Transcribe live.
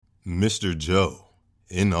Mr. Joe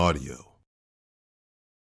in audio.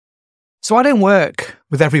 So I don't work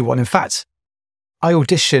with everyone. In fact, I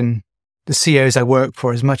audition the CEOs I work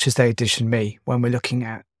for as much as they audition me when we're looking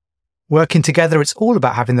at working together. It's all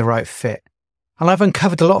about having the right fit. And I've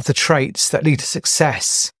uncovered a lot of the traits that lead to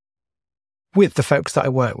success with the folks that I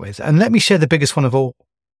work with. And let me share the biggest one of all.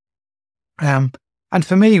 And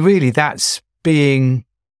for me, really, that's being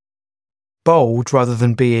bold rather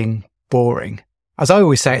than being boring. As I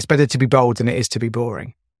always say, it's better to be bold than it is to be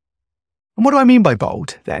boring. And what do I mean by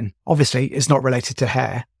bold then? Obviously, it's not related to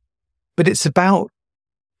hair, but it's about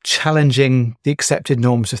challenging the accepted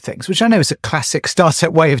norms of things, which I know is a classic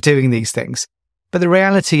startup way of doing these things. But the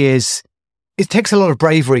reality is, it takes a lot of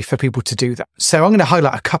bravery for people to do that. So I'm going to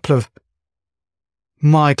highlight a couple of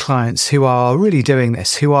my clients who are really doing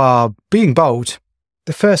this, who are being bold.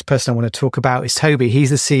 The first person I want to talk about is Toby. He's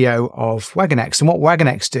the CEO of WagonX. And what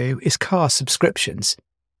WagonX do is car subscriptions.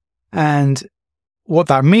 And what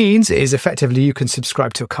that means is effectively you can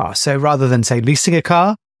subscribe to a car. So rather than, say, leasing a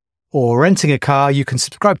car or renting a car, you can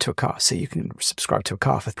subscribe to a car. So you can subscribe to a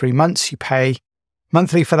car for 3 months. You pay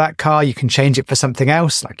monthly for that car. You can change it for something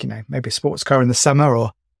else, like, maybe a sports car in the summer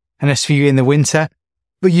or an SUV in the winter.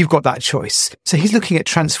 But you've got that choice. So he's looking at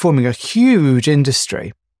transforming a huge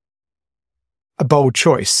industry. A bold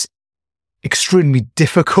choice, extremely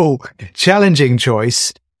difficult, challenging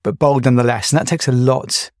choice, but bold nonetheless. And that takes a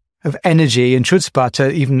lot of energy and chutzpah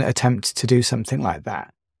to even attempt to do something like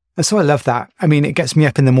that. And so I love that. I mean, it gets me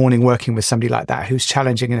up in the morning working with somebody like that who's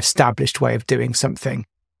challenging an established way of doing something.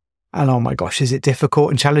 And oh my gosh, is it difficult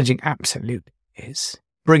and challenging? Absolutely is.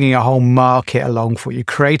 Bringing a whole market along for you,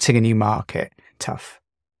 creating a new market, tough.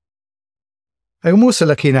 I'm also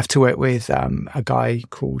lucky enough to work with a guy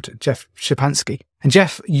called Jeff Szczepanski. And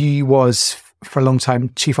Jeff, he was for a long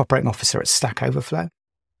time Chief Operating Officer at Stack Overflow. And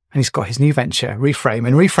he's got his new venture, Reframe.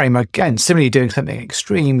 And Reframe, again, similarly doing something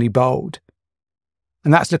extremely bold.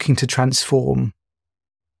 And that's looking to transform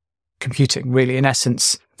computing, really, in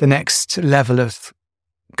essence, the next level of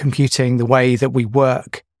computing, the way that we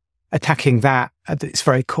work, attacking that at its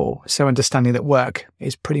very core. So understanding that work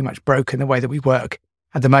is pretty much broken, the way that we work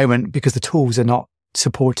at the moment, because the tools are not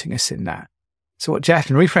supporting us in that. So what Jeff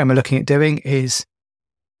and Reframe are looking at doing is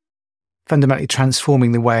fundamentally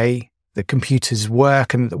transforming the way that computers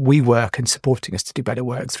work and that we work and supporting us to do better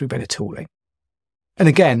work through better tooling. And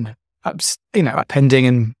again, appending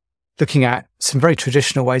and looking at some very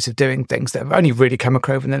traditional ways of doing things that have only really come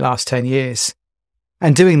across in the last 10 years.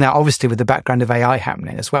 And doing that obviously with the background of AI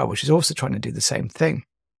happening as well, which is also trying to do the same thing.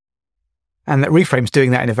 And that Reframe's doing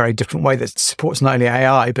that in a very different way that supports not only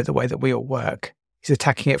AI, but the way that we all work. He's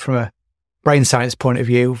attacking it from a brain science point of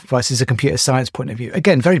view versus a computer science point of view.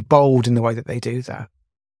 Again, very bold in the way that they do that.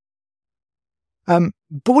 But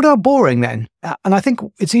what are boring then? And I think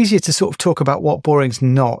it's easier to sort of talk about what boring's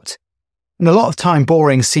not. And a lot of time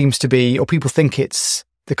boring seems to be, or people think it's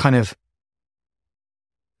the kind of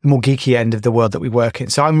the more geeky end of the world that we work in.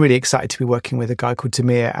 So I'm really excited to be working with a guy called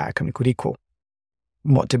Damir at a company called Equal.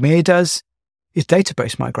 And what Damir does is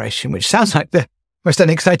database migration, which sounds like the most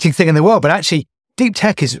unexciting thing in the world, but actually deep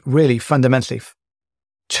tech is really fundamentally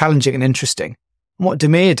challenging and interesting. And what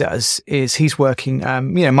Damir does is he's working,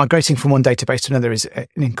 migrating from one database to another is an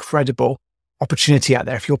incredible opportunity out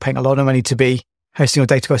there. If you're paying a lot of money to be hosting your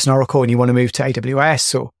database in Oracle and you want to move to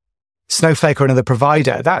AWS or Snowflake or another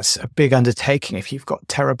provider, that's a big undertaking if you've got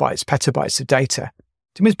terabytes, petabytes of data.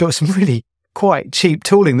 Damir's built some really quite cheap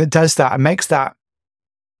tooling that does that and makes that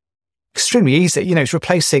extremely easy. It's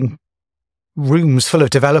replacing rooms full of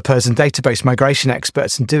developers and database migration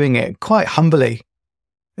experts and doing it quite humbly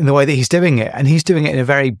in the way that he's doing it. And he's doing it in a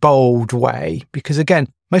very bold way because, again,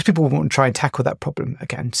 most people won't try and tackle that problem.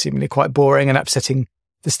 Again, seemingly quite boring and upsetting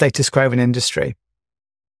the status quo of an industry.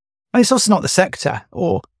 And it's also not the sector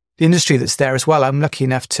or the industry that's there as well. I'm lucky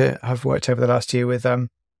enough to have worked over the last year with a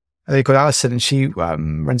lady called Alison, and she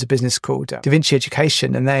runs a business called Da Vinci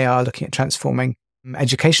Education, and they are looking at transforming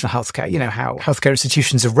educational healthcare, how healthcare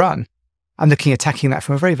institutions are run. I'm looking at attacking that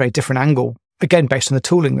from a very, very different angle, again, based on the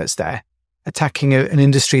tooling that's there, attacking an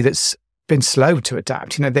industry that's been slow to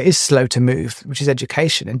adapt, that is slow to move, which is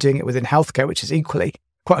education, and doing it within healthcare, which is equally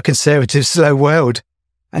quite a conservative, slow world.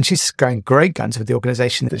 And she's going great guns with the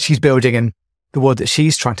organization that she's building and the world that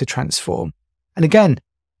she's trying to transform. And again,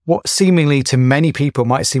 what seemingly to many people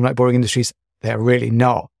might seem like boring industries, they're really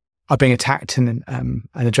not, are being attacked and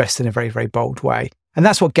addressed in a very, very bold way. And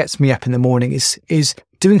that's what gets me up in the morning is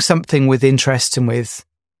doing something with interest and with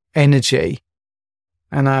energy.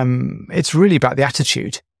 And it's really about the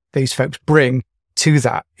attitude these folks bring to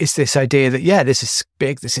that. It's this idea that, this is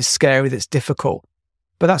big, this is scary, that's difficult.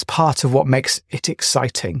 But that's part of what makes it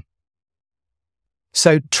exciting.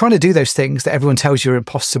 So trying to do those things that everyone tells you are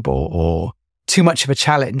impossible or too much of a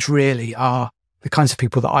challenge really are the kinds of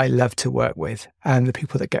people that I love to work with and the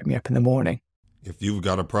people that get me up in the morning. If you've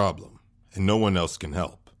got a problem and no one else can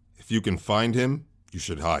help, if you can find him, you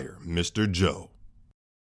should hire Mr. Joe.